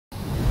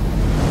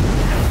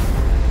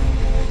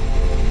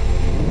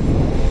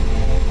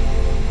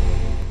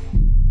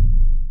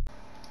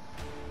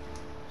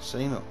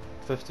Sign up.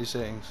 50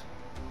 settings.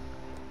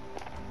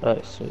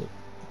 Right, so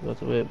we have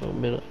to wait about a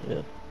minute,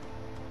 yeah.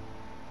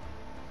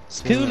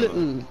 It's a Isn't cool it,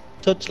 little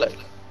touch, like.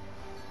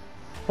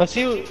 Have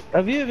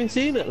you even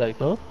seen it, like,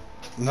 no?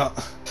 No.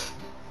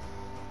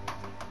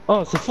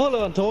 Oh, it's a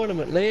full-on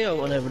tournament layout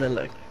and everything,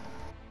 like.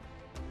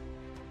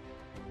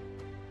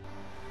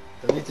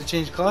 Do I need to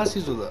change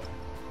classes with it?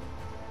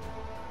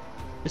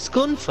 It's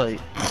gunfight.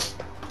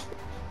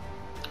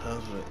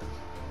 That's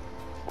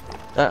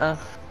right.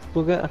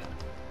 Go get it.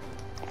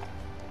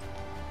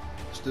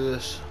 Let's do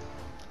this.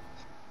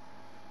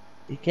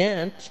 You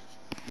can't.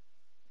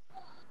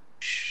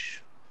 Shh.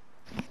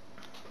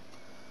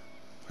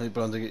 Hey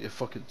Brandon, get your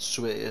fucking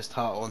sweatiest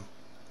hat on.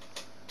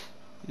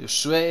 Your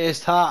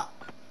sweatiest hat!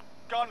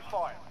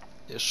 Gunfire.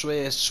 Your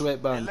sweatiest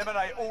sweatband.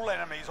 Eliminate all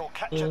enemies or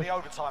capture the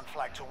overtime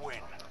flag to win.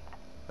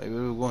 Right, where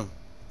are we going?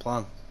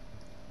 Plan.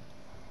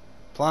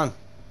 Plan!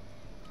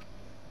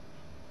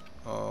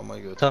 Oh my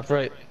god. Top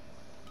right.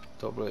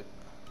 Top right.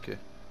 Okay.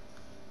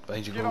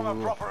 Behind you, Give go, them a go,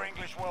 go. proper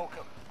English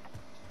welcome.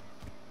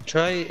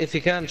 Try, if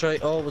you can, try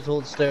always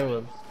hold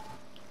stairwell.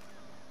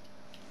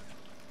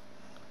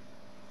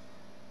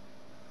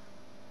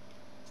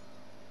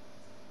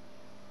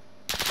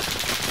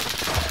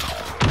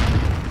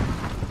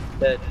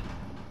 Dead.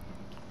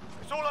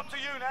 It's all up to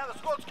you now. The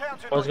squad's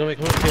counting. I was gonna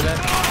come up to your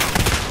left.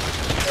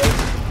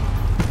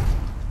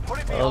 Put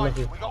it Oh, behind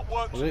you. lucky. We got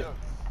work to Wait. do.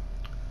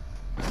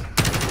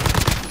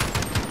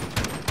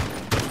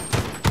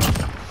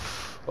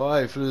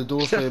 Alright, through the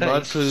door frame,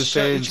 man, through the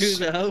Shot you fence.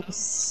 through the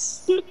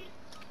house.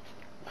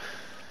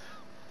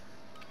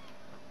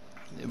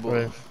 Yeah, but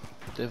Right.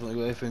 definitely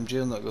got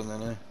FMG on that gun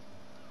then, eh?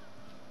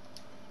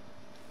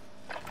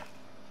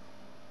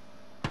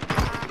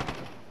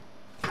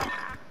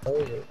 Oh,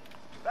 yeah.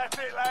 That's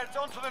it, lads.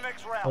 On to the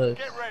next round. Right.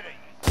 Get ready.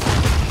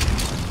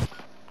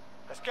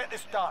 Let's get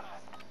this done.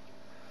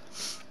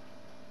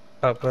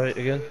 Top right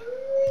again.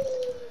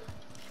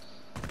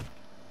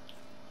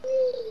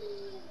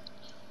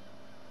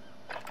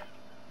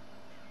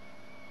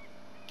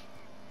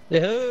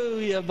 Oh,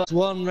 yeah, but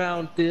one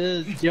round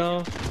is,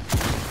 John.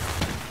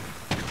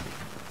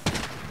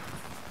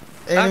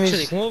 Enemies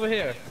Actually, come over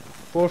here.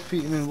 4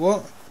 feet in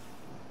what?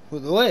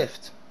 With the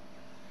left?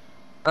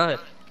 Alright,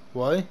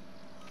 Why?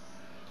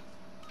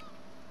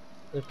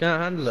 they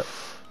can't handle it.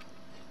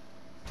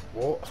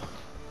 What?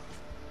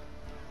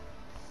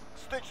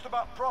 Stitched them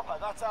up proper.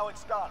 That's how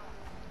it's done.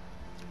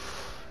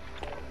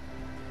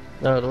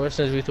 No, the worst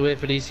thing is we have to wait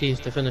for these teams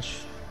to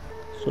finish.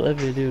 So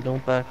whatever you do,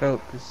 don't back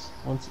out, because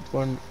once it's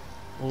gone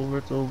over,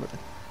 it's over.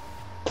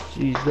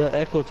 Jeez, that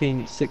Echo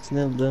team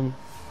 6-0 them.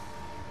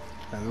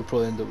 And we'll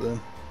probably end up with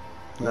them.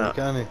 No, No.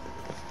 can he?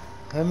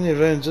 How many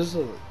rounds is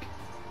there? Like?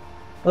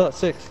 Oh,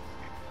 6.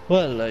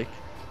 Well, like,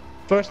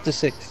 first to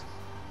 6.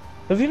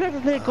 Have you never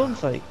played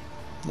gunfight?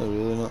 No,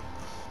 really not.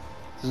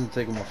 Doesn't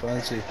take my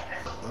fancy.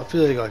 I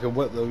feel like I can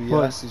whip the wee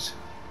What? asses.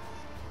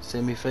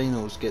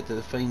 Semi-finals, get to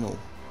the final.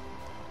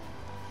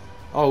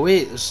 Oh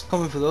wait, it's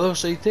coming for the other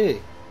side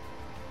too.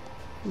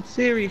 Some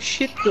serious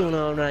shit going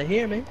on right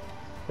here, man.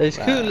 It's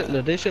a cool Right. little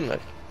addition,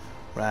 like.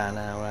 Right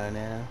now, right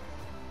now.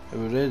 Are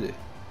we ready?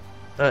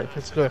 Alright,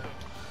 let's go.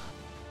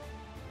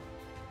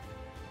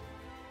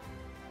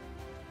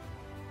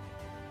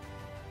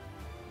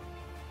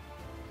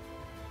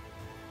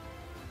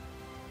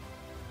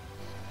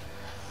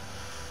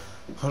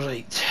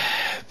 Alright,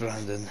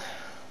 Brandon.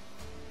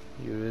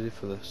 You ready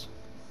for this?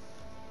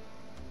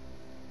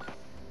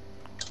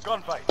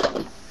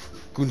 Gunfight.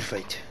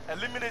 Gunfight.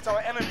 Eliminate our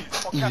enemies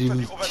or capture the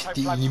Eliminate overtime the flag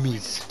to win.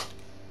 enemies.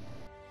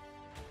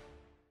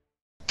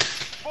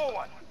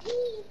 Forward.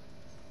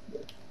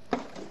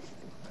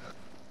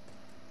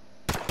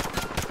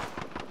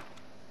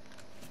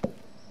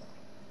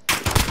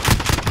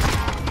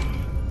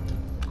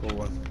 Go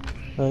on.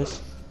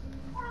 Nice.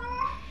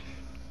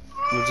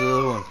 Where's the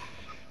other one?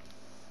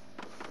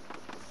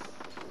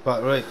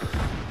 Back right.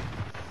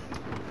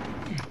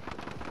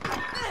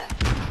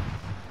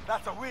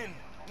 That's a win.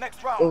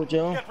 Next round. Oh,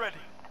 Joe. Get ready.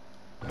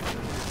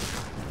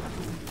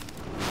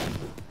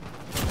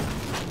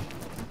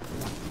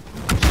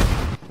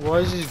 Why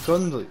is his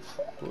gun like?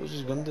 What was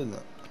his gun doing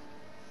that?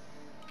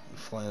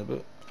 Flying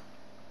about.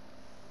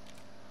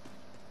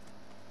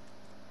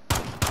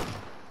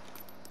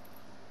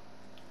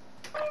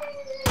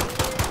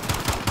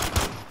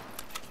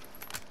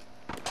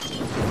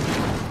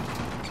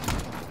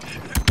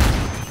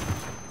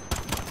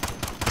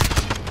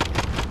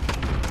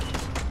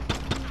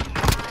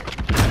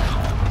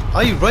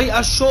 Aye, right,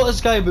 I shot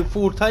this guy about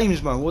 4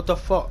 times, man. What the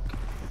fuck?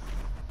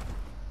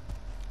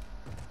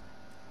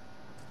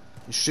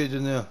 He's straight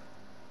in there.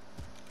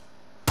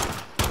 2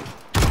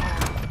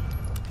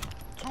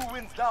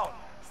 wins down.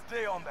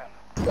 Stay on them.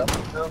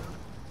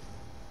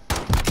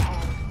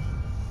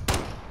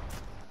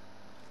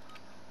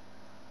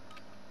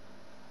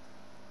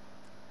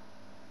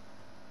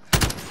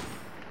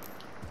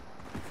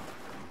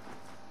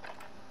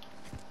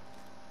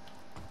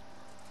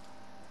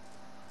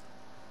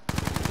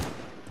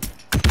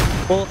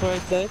 Both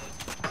right there.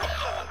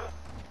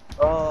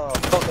 Oh,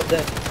 fuck, I'm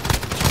dead.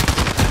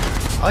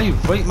 Aye,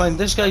 right man,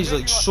 this guy's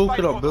like Making us soaking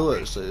fight up for the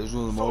bullets win. like there's no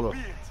So tomorrow. be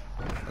it.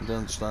 I don't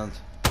understand.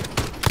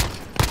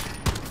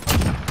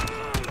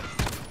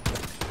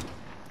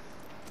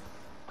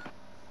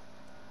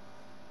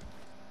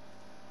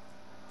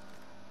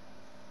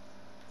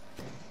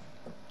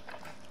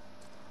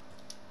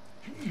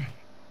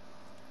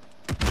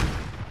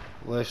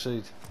 Left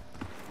side.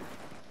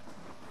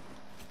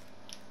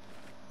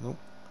 Nope.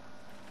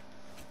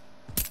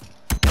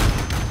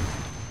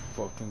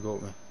 Fucking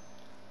got me.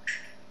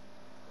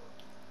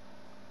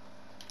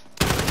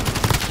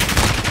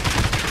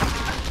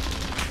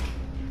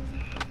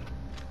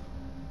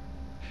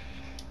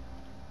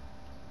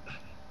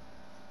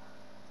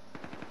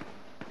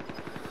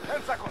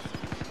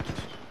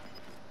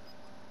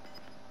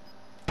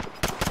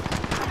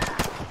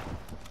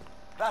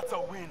 That's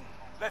a win.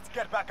 Let's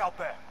get back out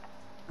there.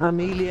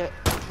 Amelia,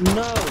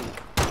 no!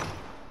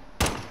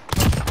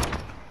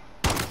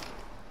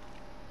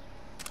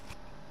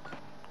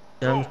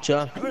 Damn, Go.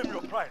 John. Claim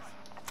your prize.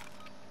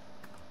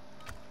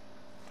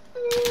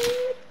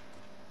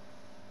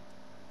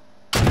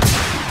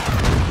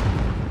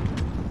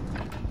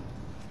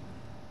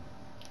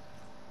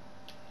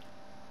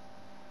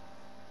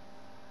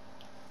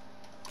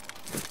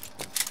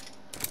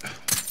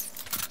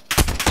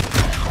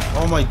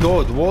 Oh my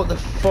god, what the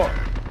fuck?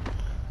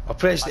 I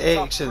pressed I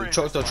X stopped and it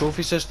chucked a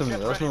trophy system. Get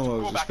That's ready not to what I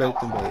go was back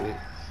expecting, out. by the way.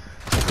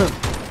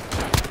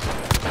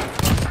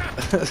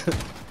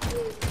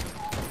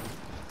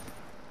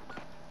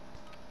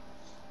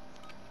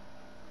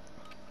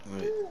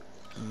 Wait,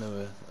 now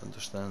I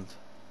understand.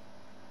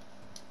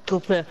 Go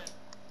play.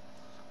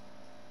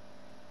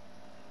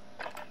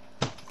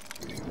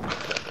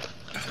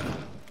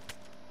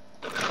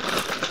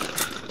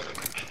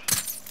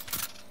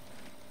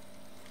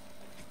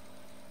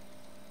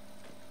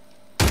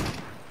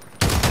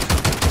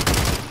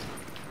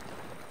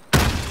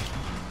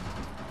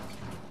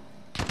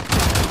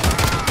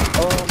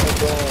 Oh my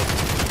god.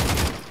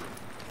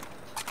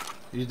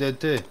 You dead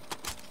too?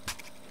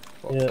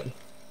 Fuck. Yeah.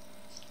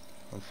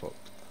 I'm fucked.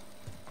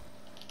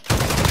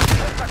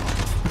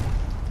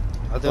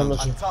 I I'm don't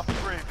looking. A tough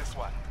trade, this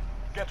one.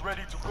 Get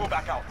ready to go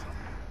back out.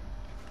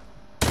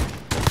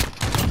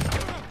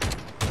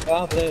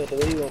 Ah, play with the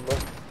wee one, bro.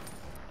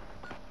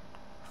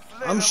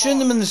 Slay I'm them shooting all.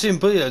 them in the same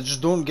place, I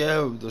just don't get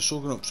how they're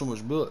soaking up so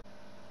much bullet.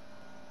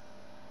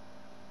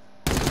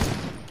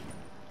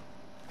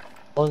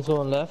 One's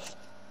on left.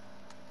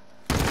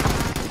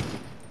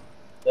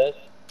 Dead.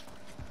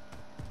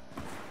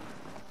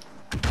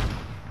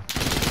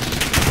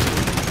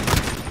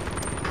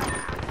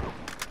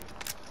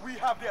 We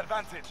have the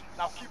advantage.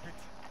 Now keep it.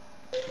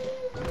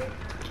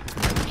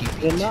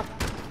 You're not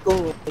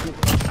go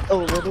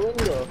over the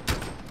window.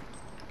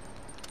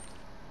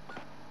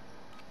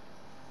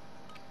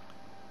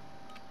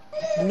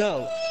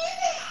 No.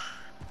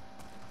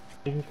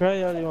 You can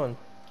cry all you want.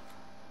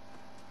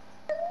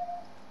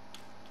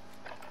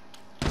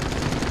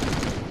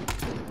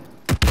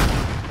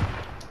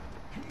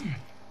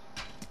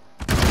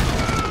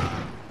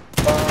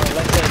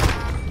 Left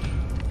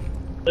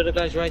side. To the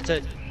guy's right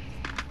side.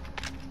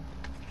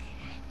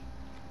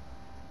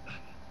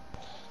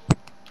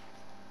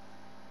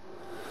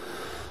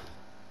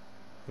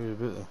 Where you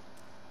about though?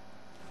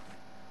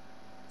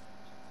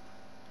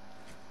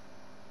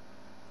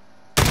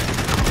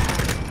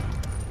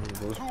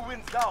 There you go. 2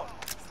 wins down.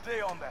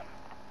 Stay on them.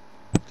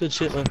 Good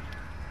shit, man.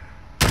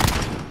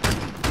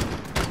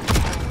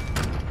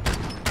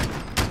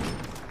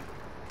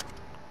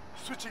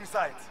 Switching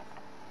sides.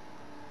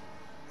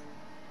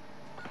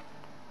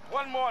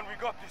 One more and we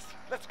got this.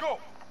 Let's go.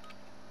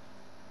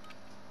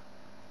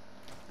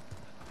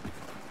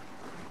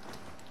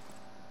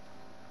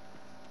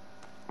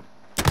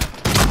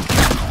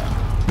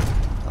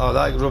 Oh,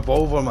 that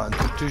revolver, man.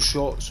 2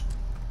 shots.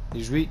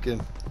 He's weak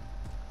then.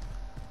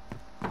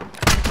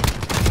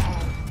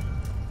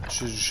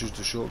 Should just use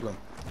the shotgun.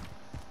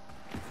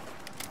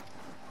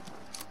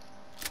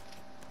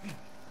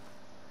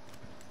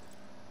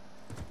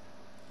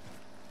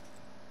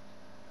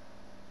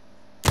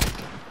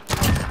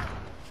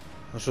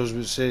 That's what I was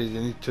about to say, you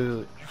need to.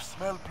 You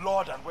smelled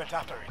blood and went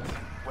after it.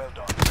 Well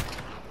done.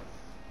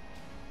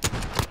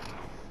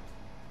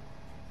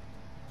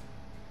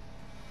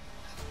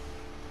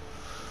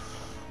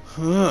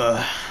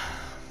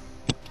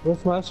 We're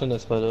smashing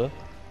this, by the way.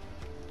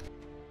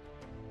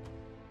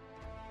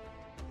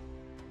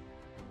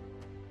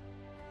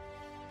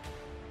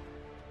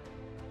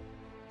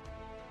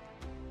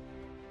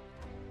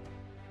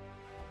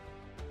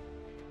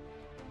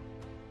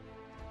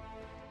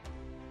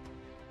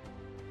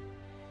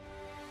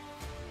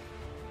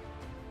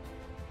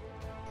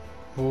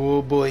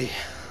 Oh boy.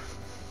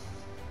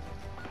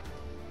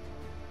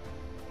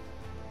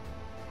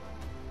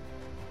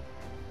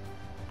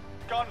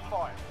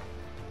 Gunfire.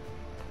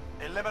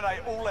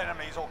 Eliminate all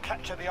enemies or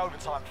capture the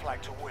overtime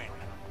flag to win.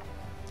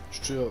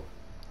 Straight up.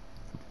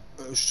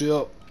 Straight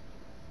up.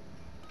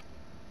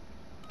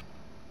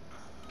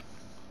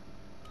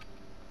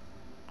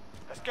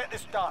 Let's get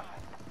this done.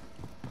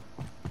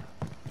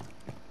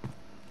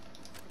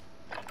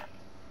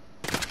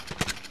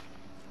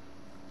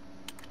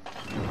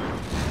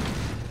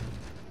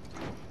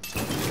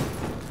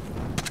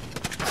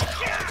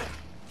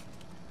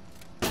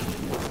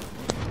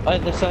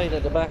 Either side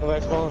at the back of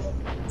our spawn.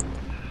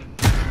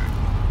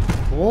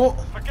 What?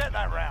 Forget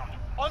that round.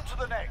 On to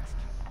the next.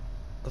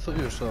 I thought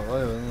you were still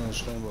alive, I didn't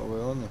understand what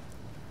went on there.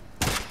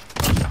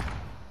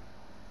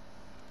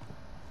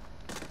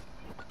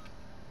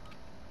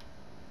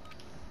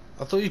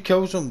 I thought you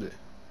killed somebody.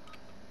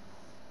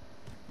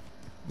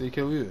 They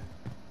kill you?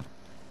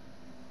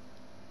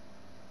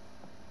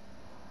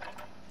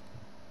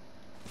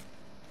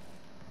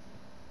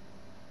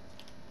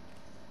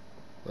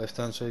 Left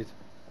hand side.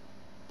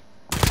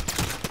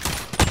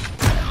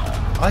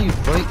 Ah, you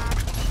right.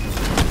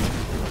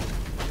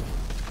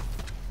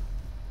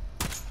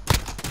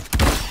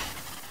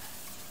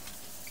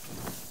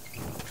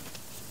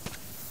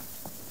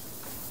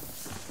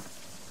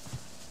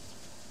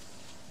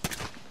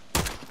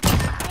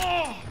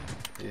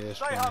 Yes,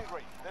 Stay man.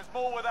 hungry. There's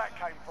more where that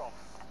came from.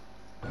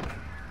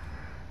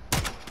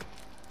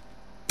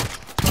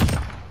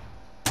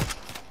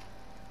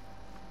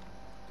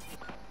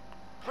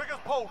 Triggers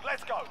pulled.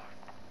 Let's go.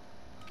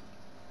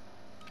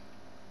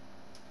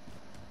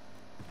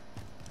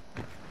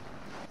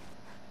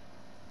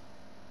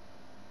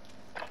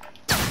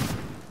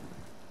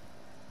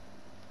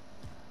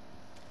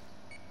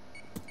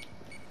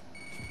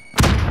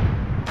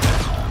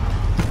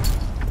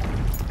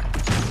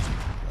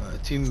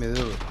 Team me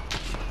there.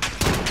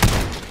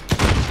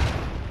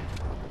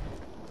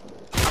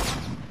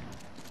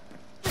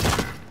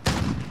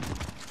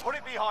 Put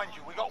it behind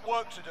you. We got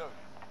work to do.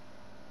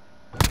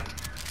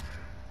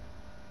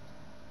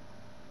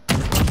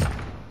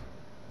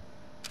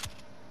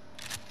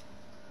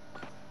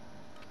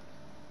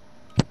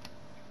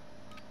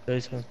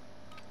 Nice man.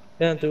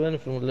 Can't do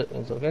anything with little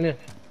ones though, can you?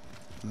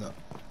 No.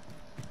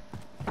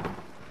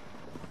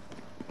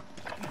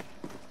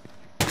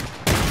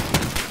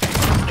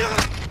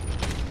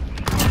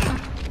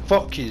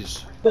 Fuck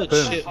yous. Good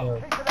Boom. shit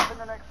man. Pick it up in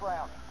the next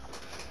round.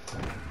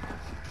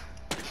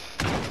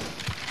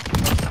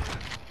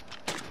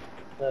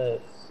 Nice.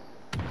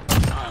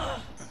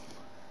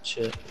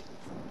 Shit.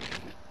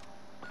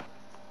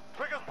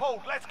 Triggers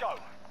pulled. Let's go.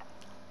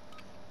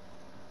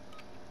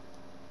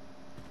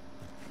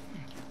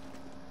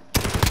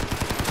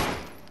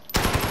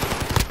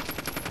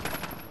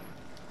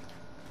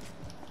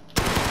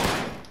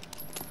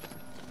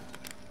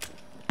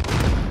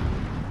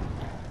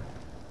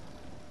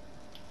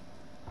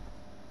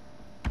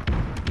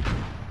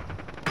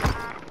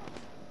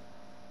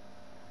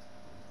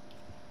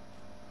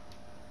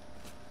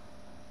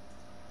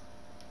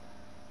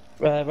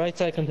 Right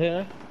side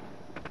container.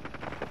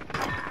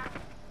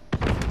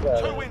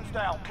 Two wins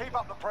down. Keep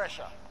up the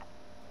pressure.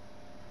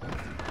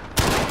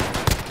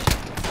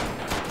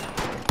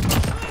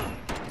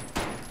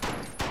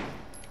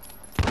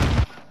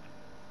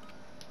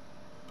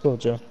 Cool,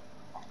 Joe.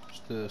 What's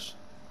this?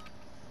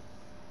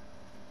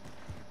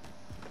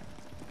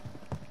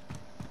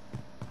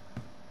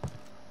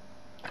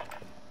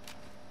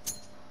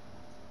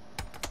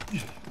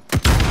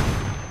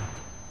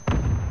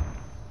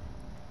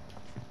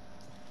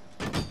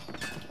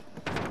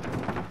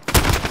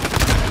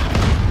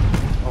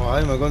 Oh,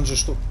 aye, my guns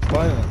just stopped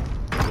firing.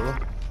 Hello?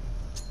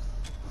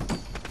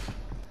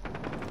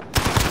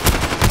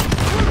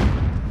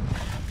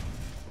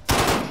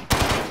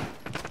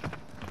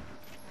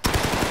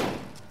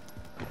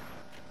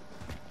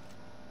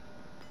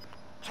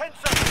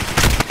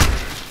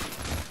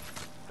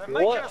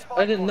 What?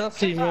 I did not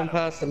see him run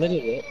past the middle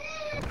of it.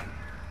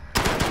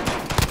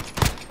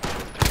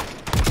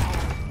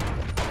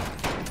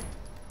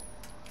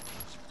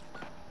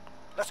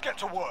 Let's get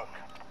to work.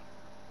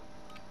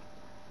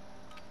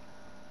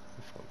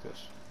 Fuck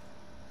this.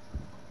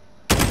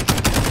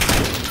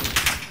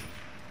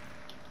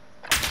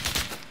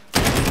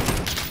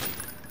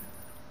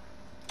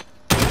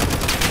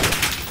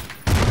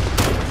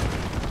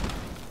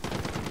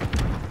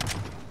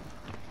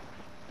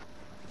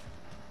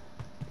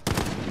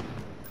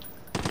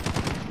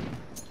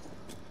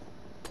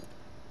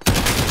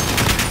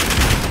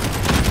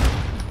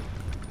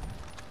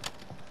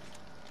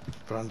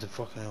 Brandon,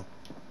 fucking hell.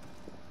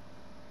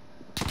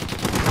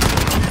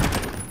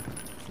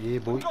 Yeah,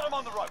 boy. Got him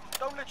on the rope.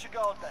 Don't let your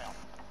guard down.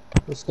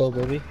 Let's go,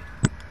 baby.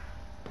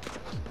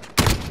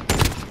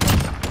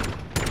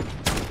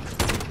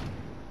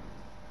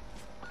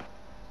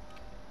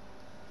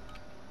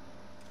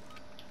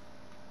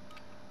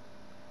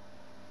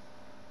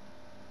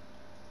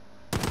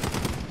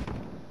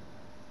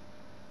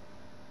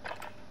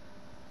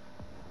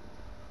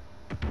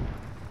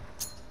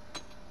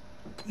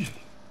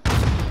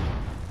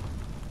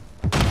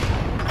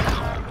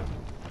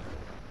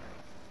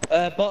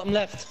 Bottom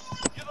left.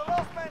 You're the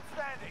last man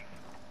standing.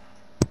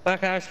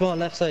 Back our spawn,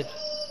 left side.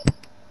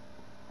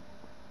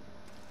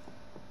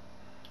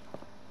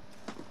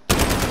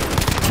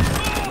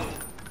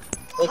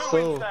 Let's Two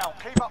wins go. down.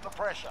 Keep up the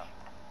pressure.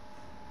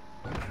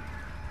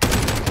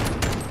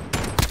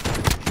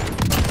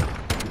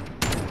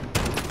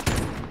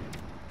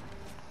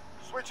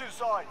 Switching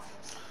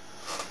sides.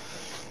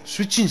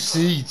 Switching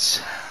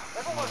seats.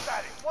 They've almost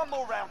had it. One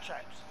more round,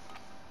 chaps.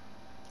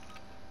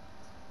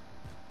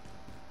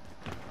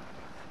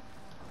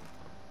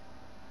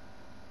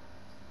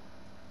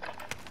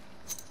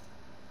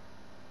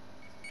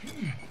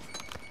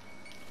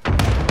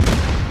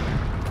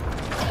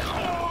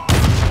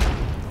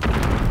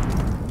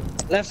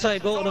 Left side,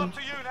 It's both all of up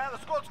them. to you now. The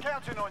squad's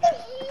counting on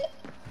you.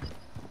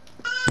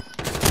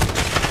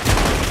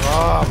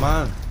 Ah,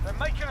 man. They're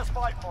making us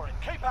fight for it.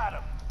 Keep at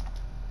them.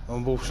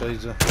 On both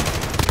sides there.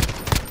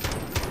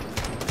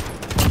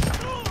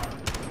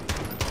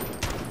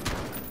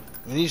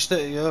 We need to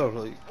stay together,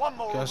 like, One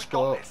more and can't we split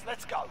got up. this.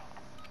 Let's go.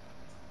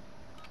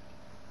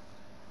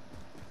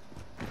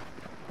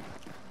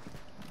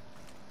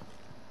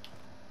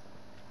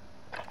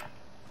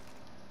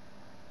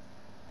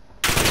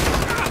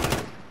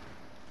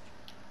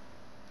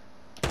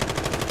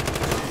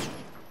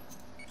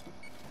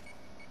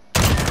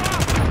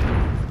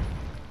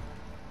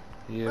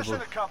 Yeah, Mission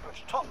but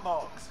accomplished. Top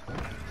marks.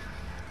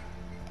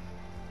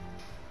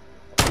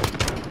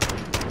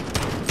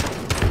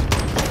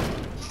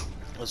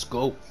 let's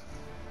go.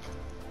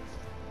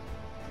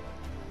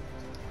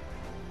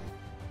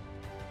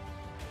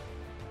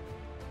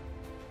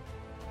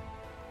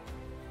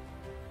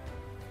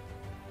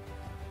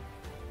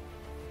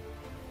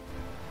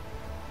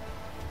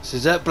 This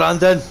is it,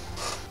 Brandon.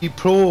 You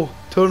pro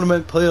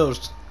tournament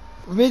players.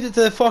 We made it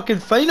to the fucking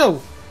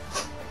final.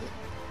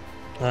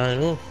 I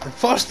know. The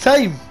first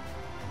time.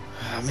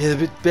 May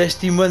the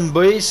best team win,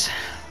 boys.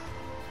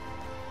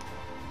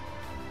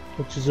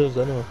 Which is us,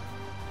 anyway.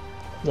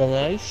 They're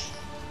nice.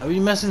 Are we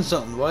missing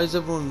something? Why is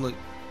everyone like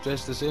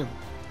dressed the same?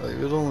 Like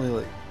we're only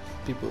like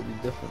people that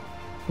be different.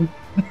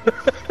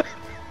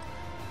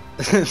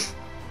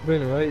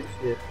 Been right,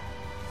 shit.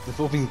 The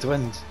fucking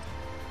twins.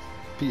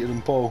 Peter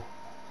and Paul.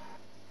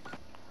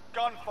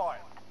 Gunfire.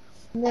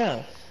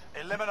 Yeah.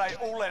 Eliminate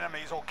all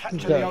enemies or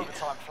capture Right. the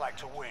overtime flag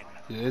to win.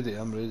 You ready?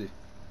 I'm ready.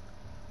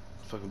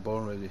 Fucking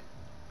born ready.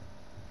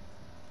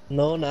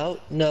 No, no,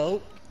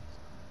 no.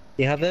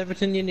 You have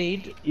everything you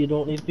need. You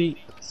don't need to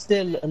be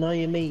still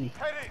annoying me.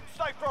 Head in.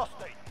 Stay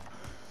frosty.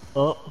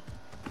 Oh.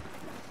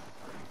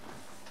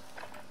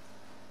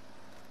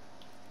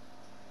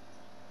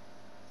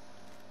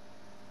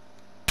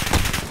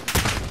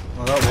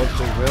 Oh, that worked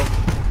so well.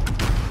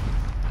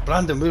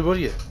 Brandon, where were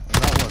you?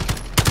 That one.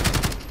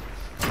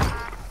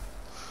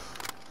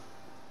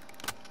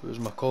 Where's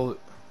my call?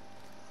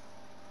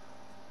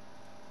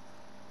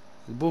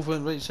 They both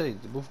went right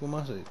side. They both go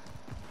my side.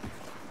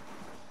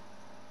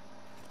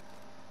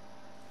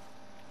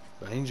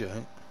 Behind you, I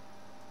think.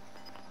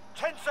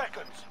 10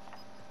 seconds.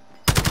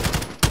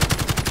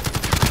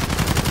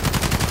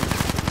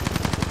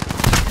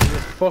 Who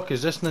the fuck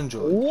is this ninja?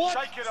 What?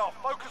 Shake it off.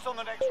 Focus on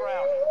the next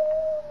round.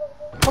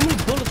 How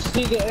many bullets does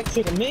he get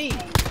extra than me?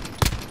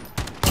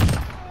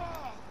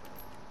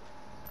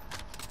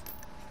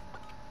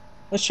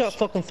 I shot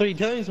fucking 3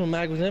 times when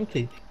mag was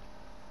empty.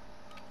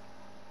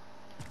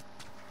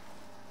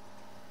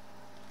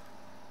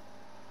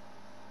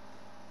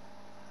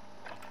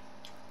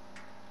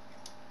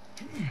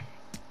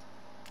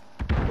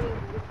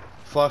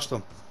 Flashed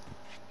him.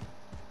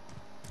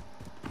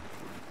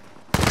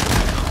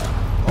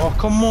 Oh,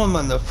 come on,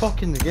 man. They're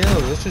fucking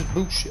together. This is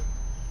bullshit.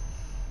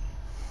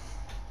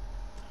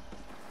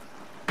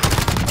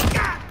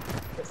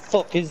 The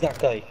fuck is that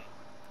guy?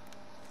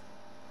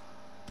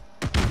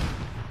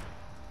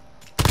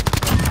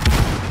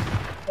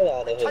 Get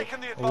out of here.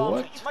 Taking the advantage.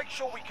 What? Make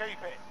sure we keep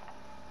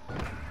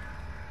it.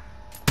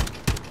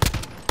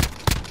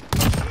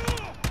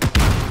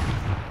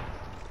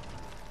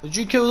 Did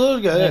you kill the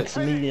other guy? Thanks.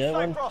 Head in. Media Stay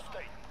one. frosty.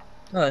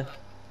 Aye.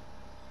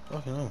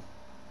 Fucking hell.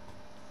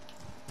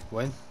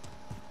 When?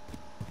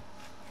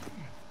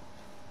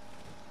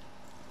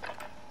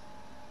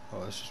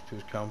 Oh, this is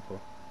pure camper.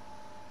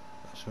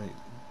 This might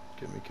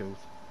get me killed.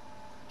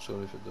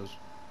 Sorry if it does.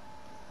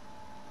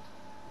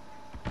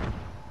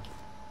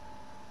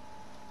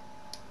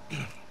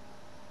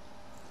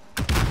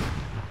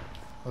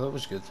 Oh, that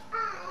was good.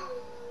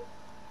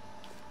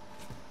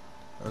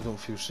 I don't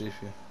feel safe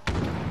here.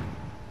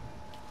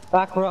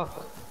 Back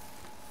rock.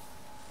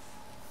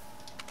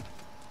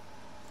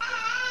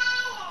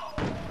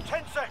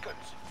 10 seconds.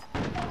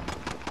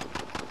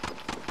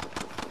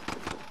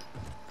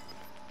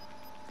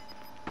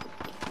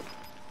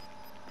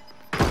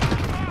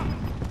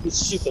 You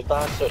stupid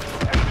bastard.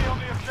 Enemy on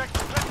the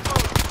objective.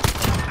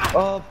 Let's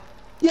move.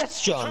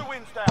 Yes, 2 John.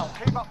 wins down.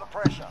 Keep up the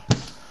pressure.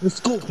 Let's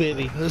go,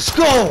 baby. Let's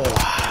go!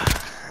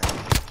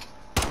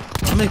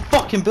 How many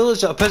fucking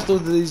bullets at a pistol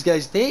do these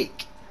guys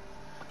take?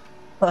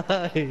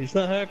 It's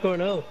not hardcore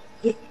now.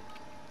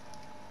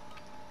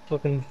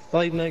 Fucking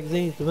 5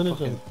 magazines to finish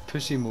Fucking him.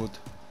 pussy mode.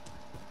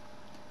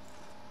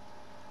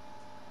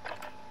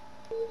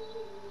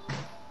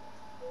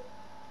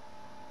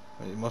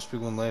 Right, you must be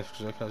going left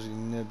because I can't see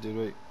nobody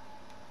right.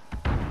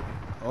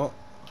 Oh.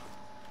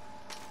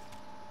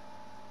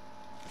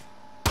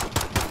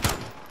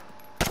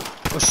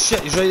 Oh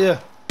shit, he's right there.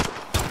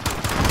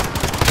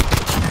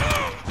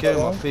 Get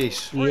in my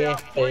face. Three Yeah,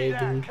 up, 3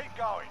 down. baby. Keep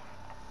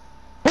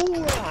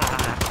going.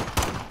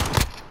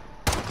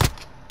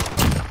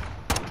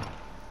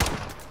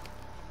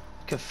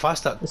 Look how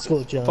fast that Let's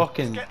go, John.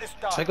 fucking Get this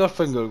done. trigger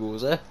finger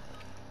goes, eh?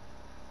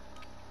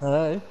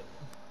 Aye.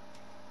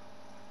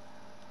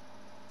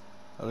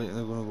 I think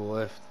they're gonna go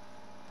left.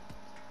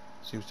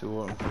 Seems to be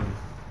working for them.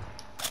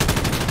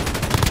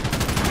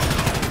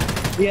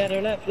 Yeah,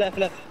 they're left.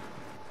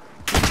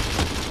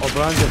 Oh,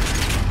 Brandon.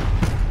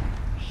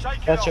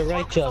 Shake it That's off. your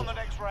right, Focus John. on the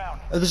next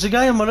round. There's a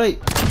guy on my right.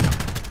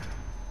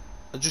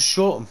 I just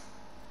shot him.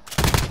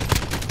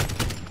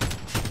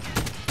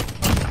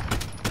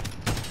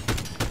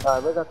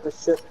 Alright, we got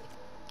this shit.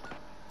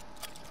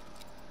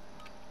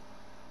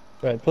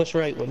 Right, push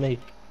right with me.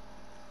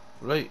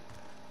 Right.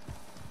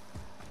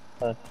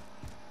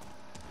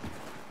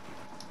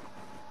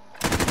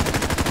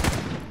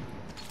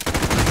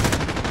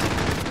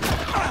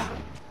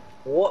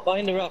 What?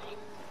 Behind the rock.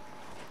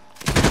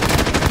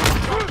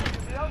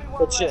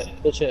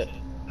 Good shit.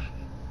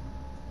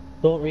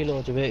 Don't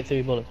reload your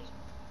 83 bullets.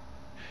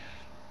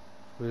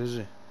 Where is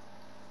he?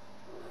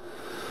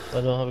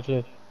 I don't have a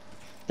clue.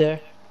 There.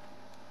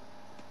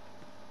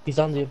 He's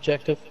on the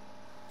objective.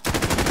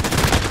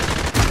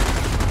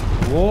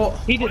 What?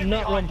 He did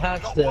not run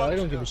past there, I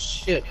don't give a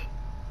shit.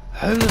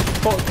 How the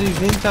fuck did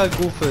his name tag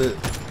go for...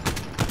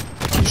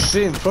 He's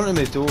straight in front of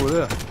me to over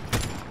there.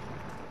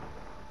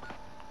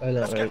 I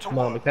know, right, come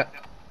on, we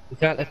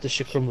can't let this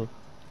shit crumble.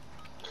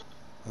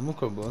 I'm not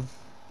crumbling.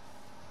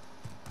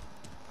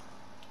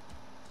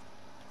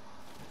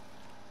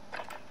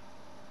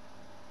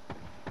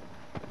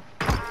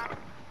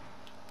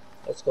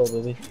 Let's go,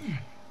 baby.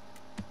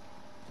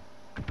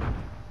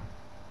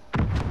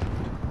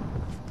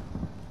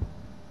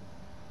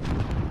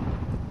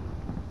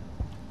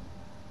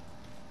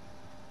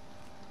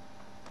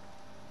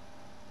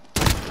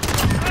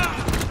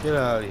 Get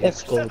out of here.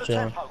 Let's go, Set the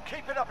John. tempo.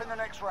 Keep it up in the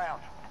next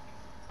round.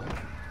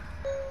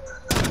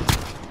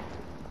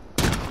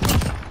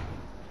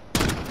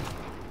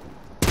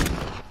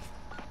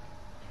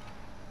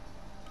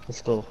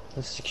 Let's go.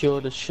 Let's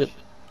secure this shit.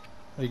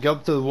 You get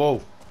up to the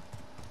wall.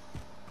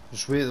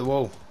 Just wait at the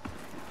wall.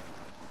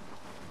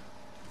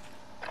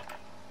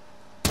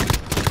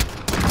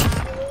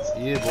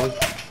 Yeah, boy.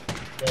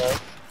 Yeah.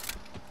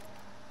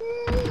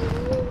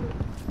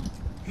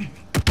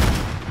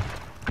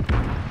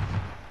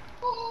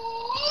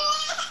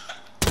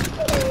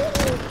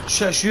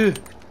 Shit's you.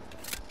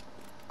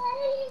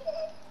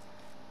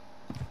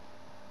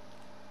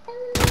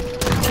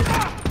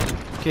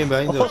 Came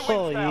behind us.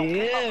 Oh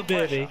yeah,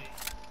 baby.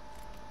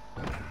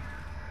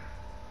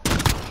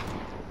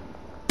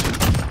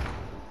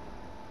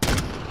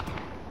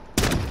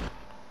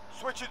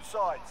 Switching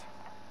sides.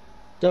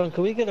 John,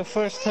 can we get a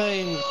first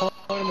time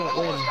tournament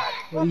win?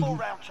 One more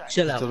round, chat.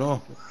 Chill I out. don't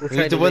know. We'll We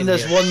try need to win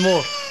this here. one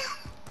more.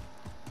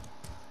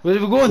 Where are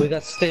we going? We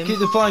got Stim. Keep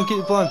the plan, keep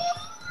the plan.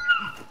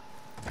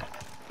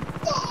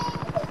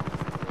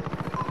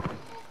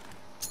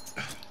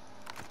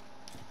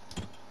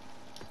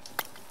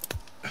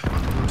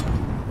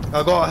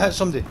 I gotta hit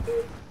somebody.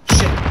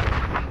 Shit.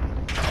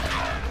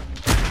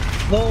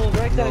 No,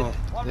 right No,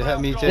 out. they hit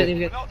me Didn't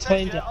even too. get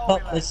time to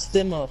pop my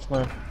Stim off,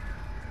 man.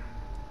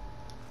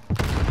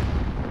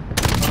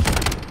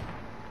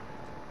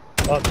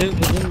 Oh, dude, we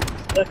didn't.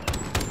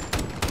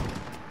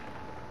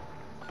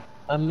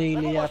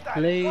 Amelia,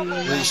 please.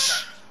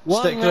 Please.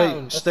 One Stick round,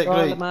 right, that's stick all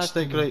right, I'm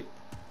stick asking. right.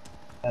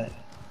 Right.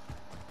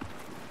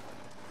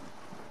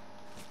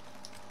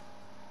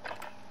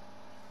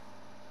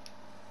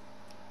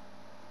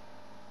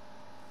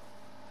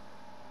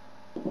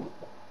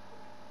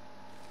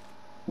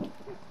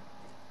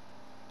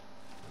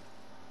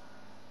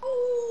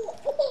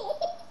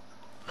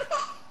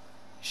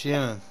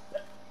 Shannon.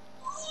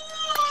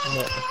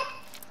 No.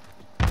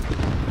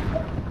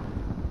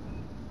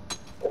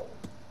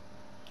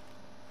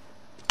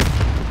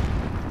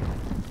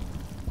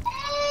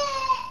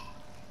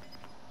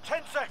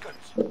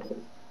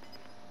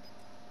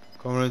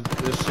 Come around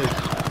this side.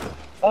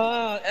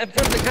 In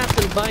front of the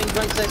castle, behind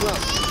right side lock.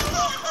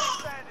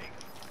 Outstanding.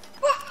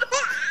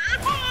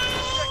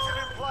 Objective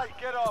in play.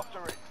 Get after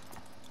it.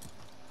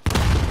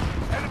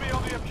 Enemy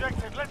on the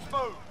objective. Let's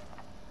move.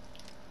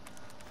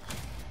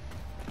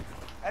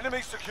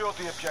 Enemy secured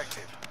the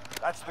objective.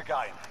 That's the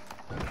game.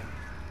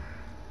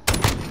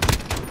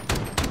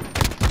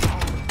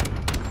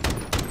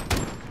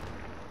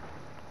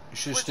 You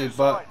should Switch stay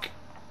inside. back.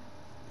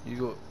 You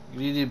got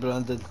greedy,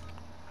 Brandon.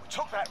 We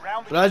took that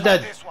round. We Brandon. can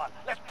take this one.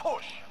 Let's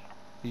push.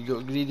 You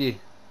got greedy.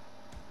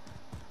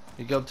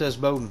 You get up to this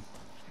building.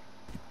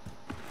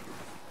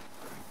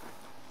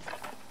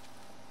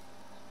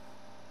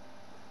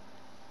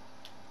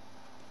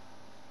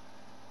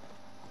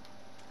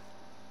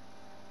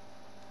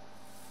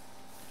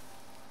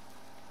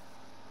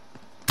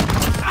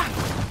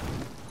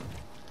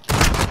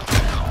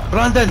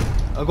 Brandon!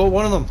 I got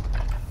one of them.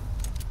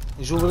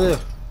 He's over there.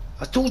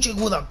 I told you to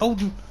go that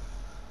building.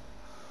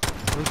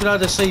 We could have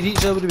this side each,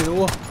 that would have been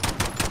over.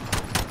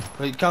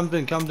 Right, calm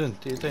down,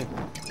 take your time.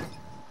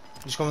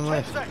 He's coming 10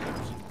 left.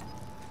 seconds.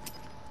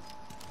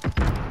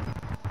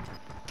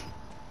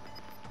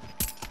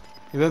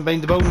 He went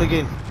behind the building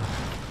again.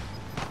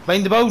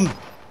 Behind the building!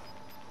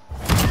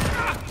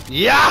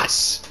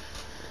 Yes!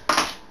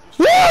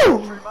 Woo!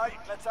 Mate,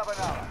 let's have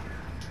another.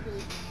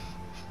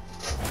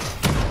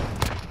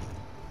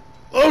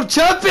 Oh,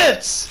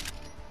 champions!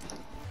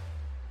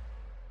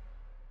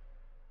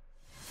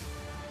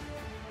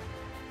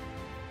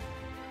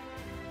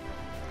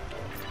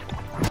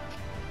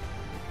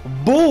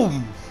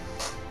 Boom!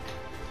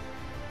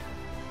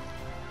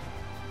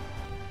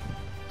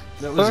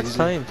 That was First easy.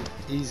 time.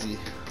 Easy.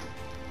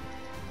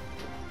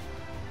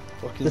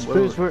 Fucking This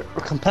world, proves we're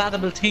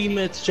compatible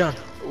teammates, John.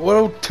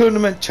 world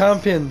tournament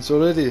champions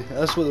already.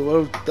 That's what the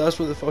world. That's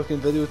what the fucking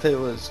video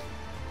title is.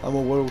 I'm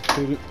a world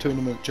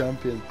tournament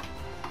champion.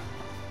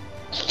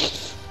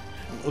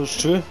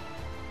 It's true.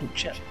 Oh,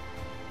 shit.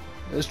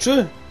 It's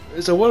true.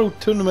 It's a world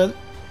tournament,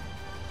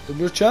 and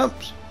we're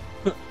champs.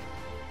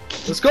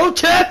 Let's go,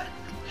 kid!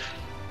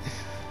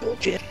 Go,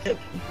 Jim.